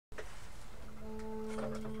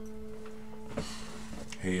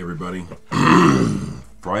Hey everybody.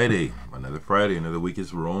 Friday, another week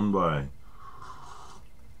is rolling by.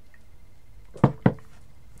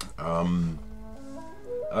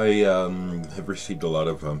 I have received a lot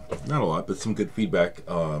of, not a lot, but some good feedback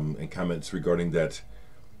and comments regarding that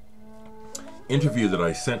interview that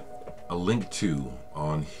I sent a link to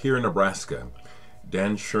on Here in Nebraska.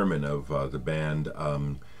 Dan Sherman of the band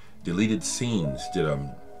Deleted Scenes did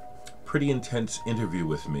a pretty intense interview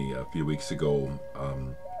with me a few weeks ago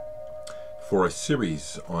for a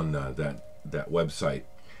series on that website,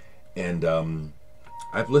 and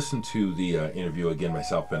I've listened to the interview again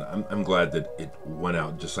myself, and I'm glad that it went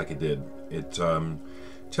out just like it did. It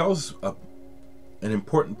tells an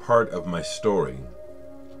important part of my story,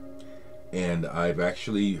 and I've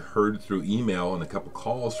actually heard through email and a couple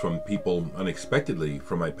calls from people unexpectedly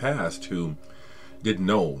from my past who didn't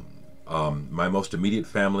know. My most immediate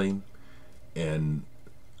family and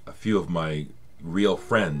a few of my real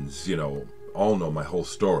friends, all know my whole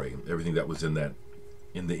story. Everything that was in the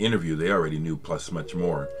interview, they already knew, plus much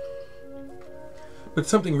more. But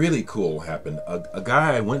something really cool happened. A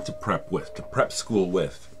guy I went to prep school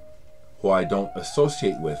with, who I don't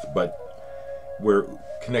associate with, but we're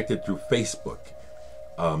connected through Facebook.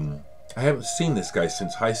 I haven't seen this guy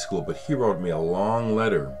since high school, but he wrote me a long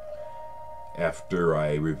letter after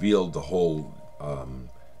I revealed the whole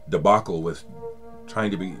debacle with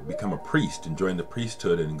trying to become a priest and join the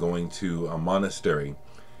priesthood and going to a monastery.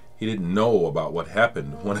 He didn't know about what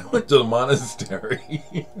happened when I went to the monastery.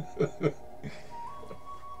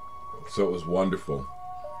 So it was wonderful.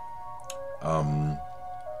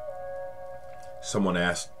 Someone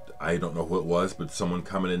asked, I don't know who it was, but someone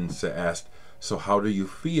coming in and asked, so how do you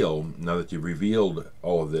feel now that you've revealed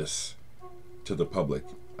all of this to the public?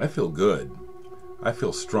 I feel good. I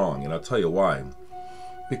feel strong, and I'll tell you why.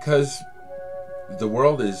 Because the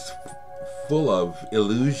world is full of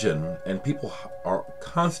illusion, and people are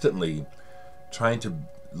constantly trying to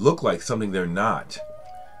look like something they're not,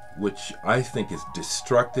 which I think is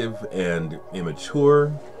destructive and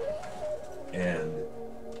immature, and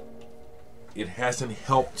it hasn't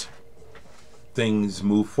helped things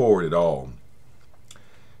move forward at all.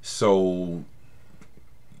 So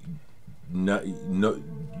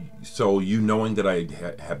so you knowing that I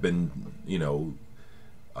have been,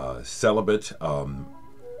 celibate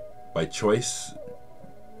by choice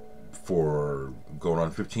for going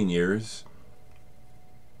on 15 years.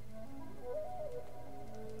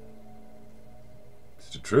 It's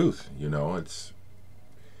the truth, it's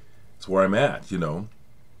where I'm at,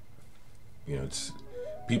 it's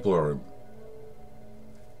people are,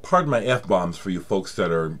 pardon my F-bombs for you folks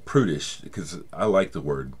that are prudish, because I like the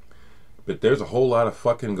word, but there's a whole lot of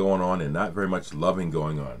fucking going on and not very much loving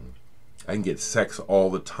going on. I can get sex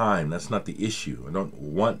all the time. That's not the issue. I don't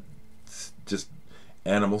want just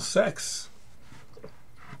animal sex.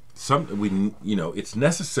 It's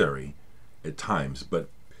necessary at times, but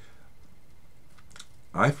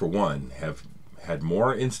I, for one, have had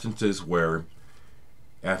more instances where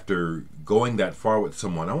after going that far with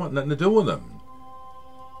someone, I want nothing to do with them.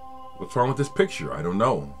 What's wrong with this picture? I don't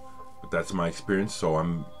know, but that's my experience, so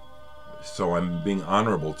I'm being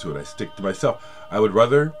honorable to it. I stick to myself. I would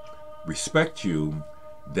rather respect you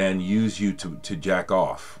than use you to jack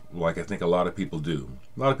off, like I think a lot of people do.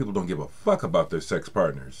 A lot of people don't give a fuck about their sex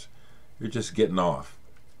partners. You're just getting off.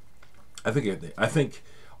 I think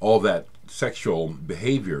all that sexual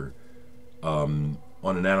behavior on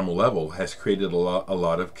an animal level has created a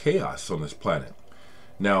lot of chaos on this planet.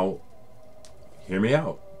 Now, hear me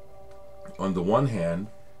out. On the one hand,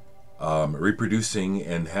 reproducing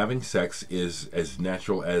and having sex is as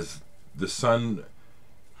natural as the sun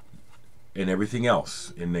and everything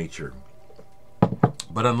else in nature.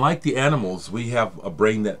 But unlike the animals, we have a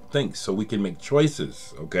brain that thinks, so we can make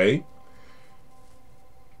choices, okay?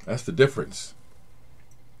 That's the difference.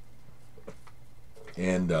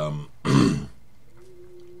 And I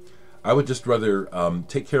would just rather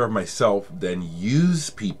take care of myself than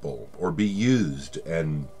use people or be used.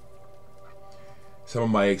 And some of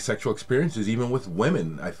my sexual experiences, even with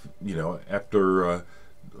women, after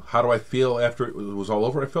how do I feel after it was all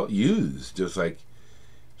over? I felt used. Just like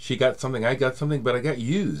she got something, I got something, but I got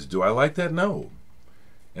used. Do I like that? No.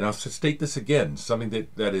 And I'll state this again, something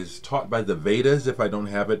that is taught by the Vedas, if I don't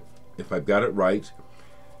have it, if I've got it right.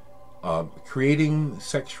 Creating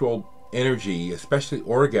sexual energy, especially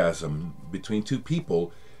orgasm, between two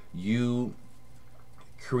people, you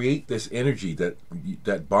create this energy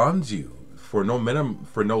that bonds you for no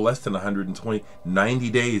less than 90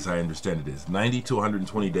 days, I understand it is. 90 to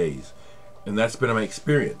 120 days. And that's been my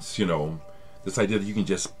experience, This idea that you can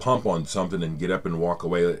just pump on something and get up and walk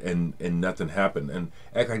away and nothing happened and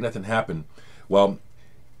act like nothing happened. Well,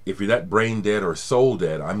 if you're that brain dead or soul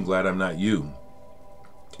dead, I'm glad I'm not you.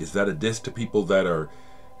 Is that a diss to people that are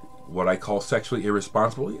what I call sexually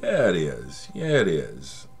irresponsible? Yeah, it is. Yeah, it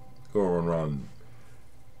is. Going around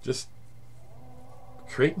just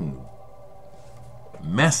creating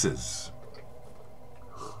messes.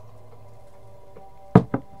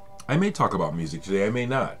 I may talk about music today, I may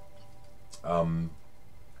not.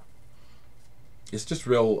 It's just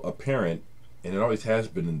real apparent, and it always has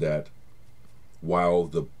been, in that while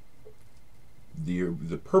the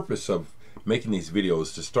purpose of making these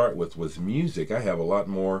videos to start with was music, I have a lot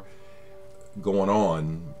more going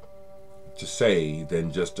on to say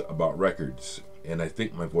than just about records, and I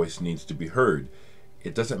think my voice needs to be heard.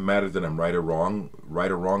 It doesn't matter that I'm right or wrong. Right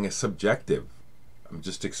or wrong is subjective. I'm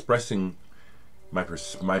just expressing my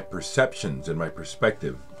perceptions and my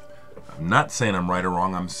perspective. I'm not saying I'm right or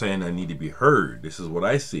wrong. I'm saying I need to be heard. This is what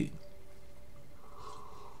I see.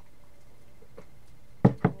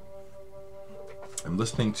 I'm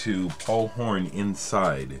listening to Paul Horn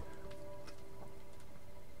Inside.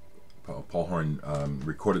 Paul Horn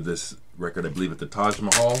recorded this record, I believe, at the Taj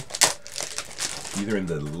Mahal, either in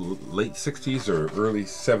the late 60s or early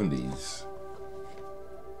 70s.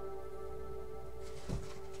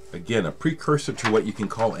 Again, a precursor to what you can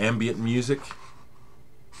call ambient music.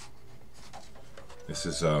 This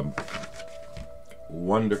is a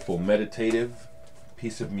wonderful meditative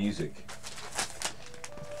piece of music.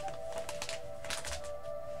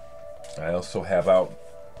 I also have out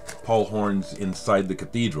Paul Horn's Inside the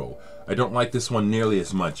Cathedral. I don't like this one nearly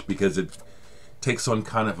as much because it takes on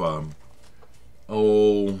kind of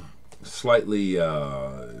a slightly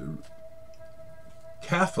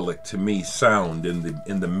Catholic to me sound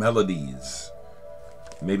in the melodies.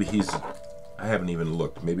 Maybe I haven't even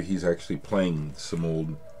looked. Maybe he's actually playing some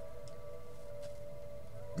old.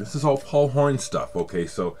 This is all Paul Horn stuff. Okay,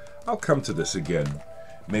 so I'll come to this again.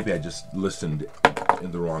 Maybe I just listened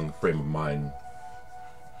in the wrong frame of mind.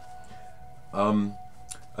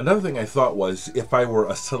 Another thing I thought was, if I were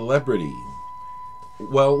a celebrity,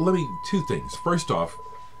 well, two things. First off,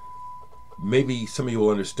 maybe some of you will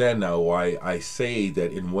understand now why I say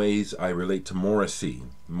that in ways I relate to Morrissey.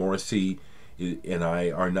 Morrissey and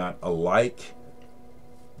I are not alike,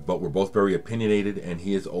 but we're both very opinionated, and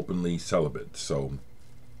he is openly celibate. So,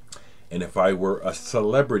 and if I were a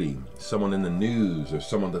celebrity, someone in the news or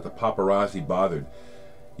someone that the paparazzi bothered,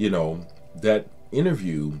 that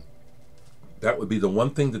interview, that would be the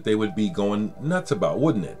one thing that they would be going nuts about,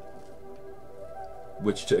 wouldn't it?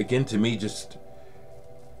 Which, again, to me, just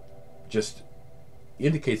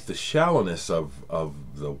indicates the shallowness of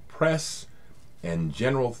the press and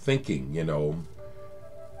general thinking.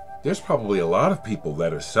 There's probably a lot of people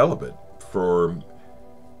that are celibate for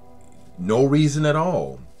no reason at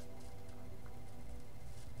all.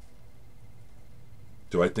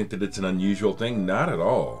 Do I think that it's an unusual thing? Not at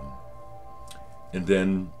all. And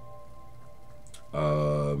then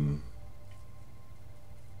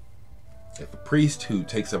if a priest who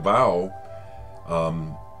takes a vow,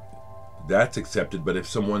 that's accepted, but if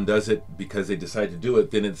someone does it because they decide to do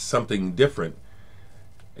it, then it's something different.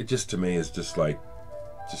 It just, to me, is just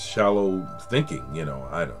shallow thinking,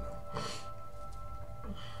 I don't know.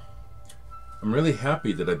 I'm really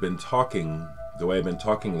happy that I've been talking the way I've been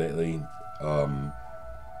talking lately.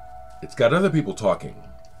 It's got other people talking.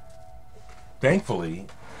 Thankfully,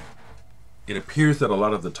 it appears that a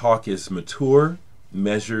lot of the talk is mature,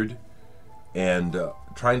 measured, and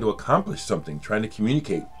trying to accomplish something, trying to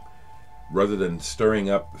communicate, rather than stirring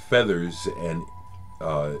up feathers and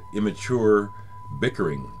immature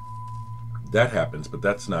bickering. That happens, but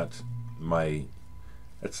that's not my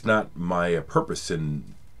purpose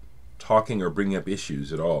in talking or bringing up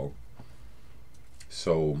issues at all.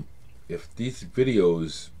 So if these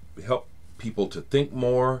videos help people to think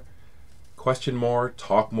more, question more,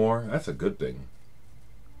 talk more, that's a good thing.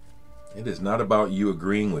 It is not about you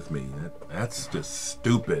agreeing with me. That's just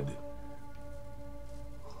stupid.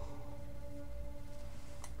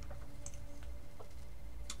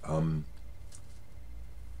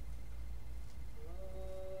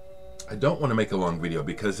 I don't want to make a long video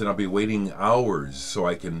because then I'll be waiting hours so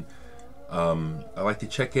I can I like to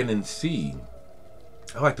check in and see.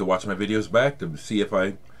 I like to watch my videos back to see if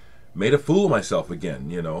I made a fool of myself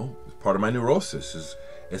again. It's part of my neurosis.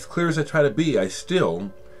 As clear as I try to be, I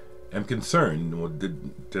still am concerned. Well,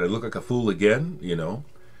 did I look like a fool again? Of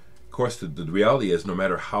course, the reality is, no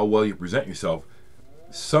matter how well you present yourself,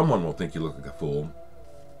 someone will think you look like a fool.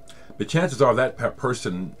 But chances are that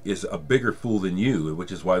person is a bigger fool than you,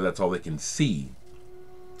 which is why that's all they can see.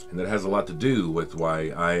 And that has a lot to do with why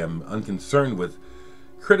I am unconcerned with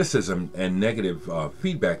criticism and negative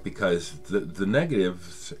feedback, because the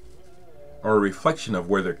negatives are a reflection of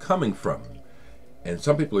where they're coming from. And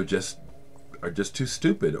some people are just too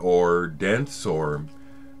stupid or dense, or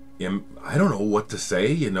I don't know what to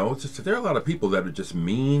say, you know. It's just, there are a lot of people that are just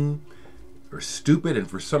mean or stupid, and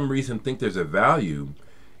for some reason think there's a value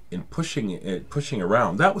in pushing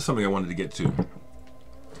around. That was something I wanted to get to.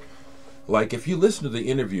 Like, if you listen to the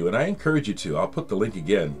interview, and I encourage you to, I'll put the link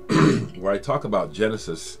again, where I talk about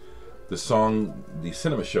Genesis, the song, the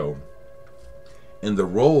cinema show, and the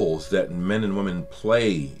roles that men and women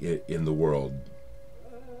play in the world.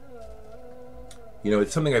 You know,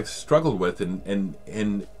 it's something I've struggled with,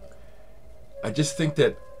 and I just think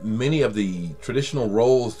that many of the traditional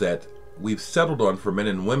roles that we've settled on for men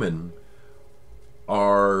and women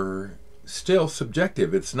are still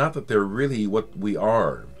subjective. It's not that they're really what we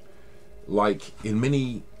are. Like, in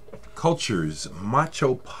many cultures,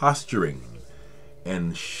 macho posturing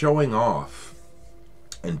and showing off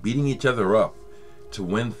and beating each other up to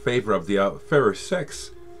win favor of the fairer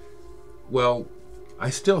sex, well, I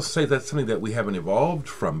still say that's something that we haven't evolved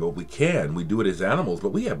from, but we can. We do it as animals,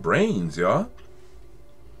 but we have brains, yeah?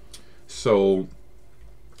 So,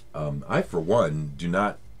 I, for one, do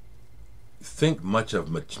not think much of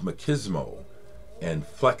machismo and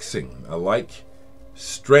flexing. I like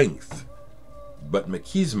strength, but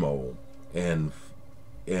machismo and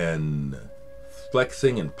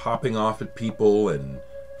flexing and popping off at people and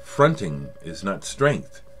fronting is not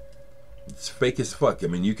strength. It's fake as fuck. I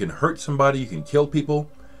mean, you can hurt somebody, you can kill people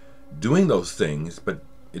doing those things, but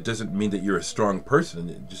it doesn't mean that you're a strong person.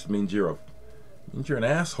 It just means you're an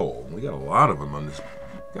asshole. We got a lot of them on this.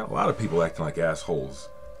 We got a lot of people acting like assholes.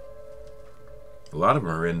 A lot of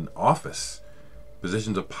them are in office,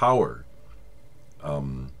 positions of power,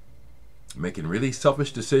 making really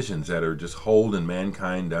selfish decisions that are just holding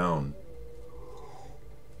mankind down.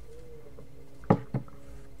 I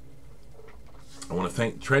want to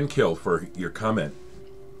thank Trendkill for your comment.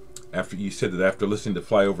 After you said that after listening to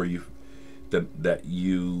Flyover, that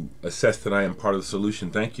you assessed that I am part of the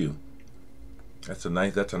solution. Thank you. That's a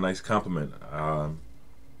nice compliment.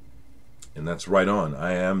 And that's right on.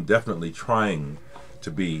 I am definitely trying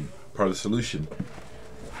to be part of the solution.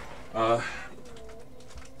 I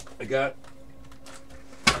got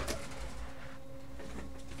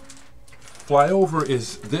Flyover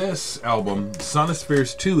is this album,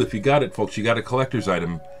 Sonospheres 2. If you got it, folks, you got a collector's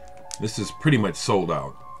item. This is pretty much sold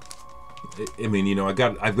out. I mean, you know, I've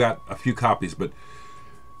got a few copies, but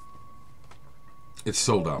it's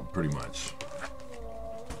sold out pretty much.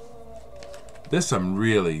 This I'm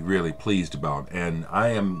really, really pleased about, and I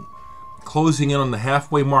am closing in on the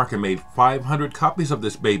halfway mark. I made 500 copies of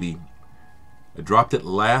this baby. I dropped it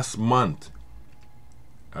last month.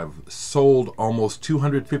 I've sold almost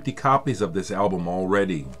 250 copies of this album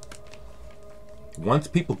already. Once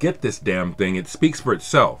people get this damn thing, it speaks for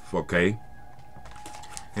itself, okay?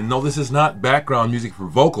 And no, this is not background music for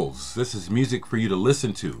vocals. This is music for you to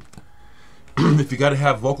listen to. If you gotta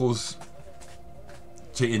have vocals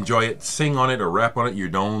to enjoy it, sing on it or rap on it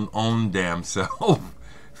your own damn self.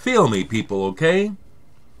 Feel me, people, okay?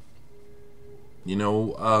 You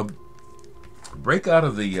know, break out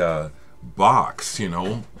of the box, you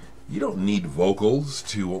know. You don't need vocals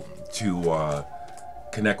to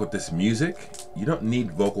connect with this music. You don't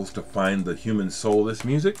need vocals to find the human soul of this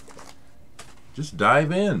music. Just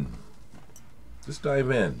dive in. Just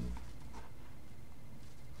dive in.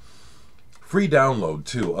 Free download,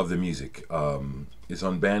 too, of the music is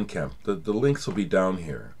on Bandcamp. The links will be down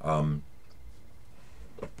here.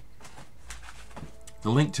 The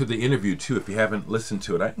link to the interview, too, if you haven't listened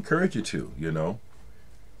to it, I encourage you to, you know.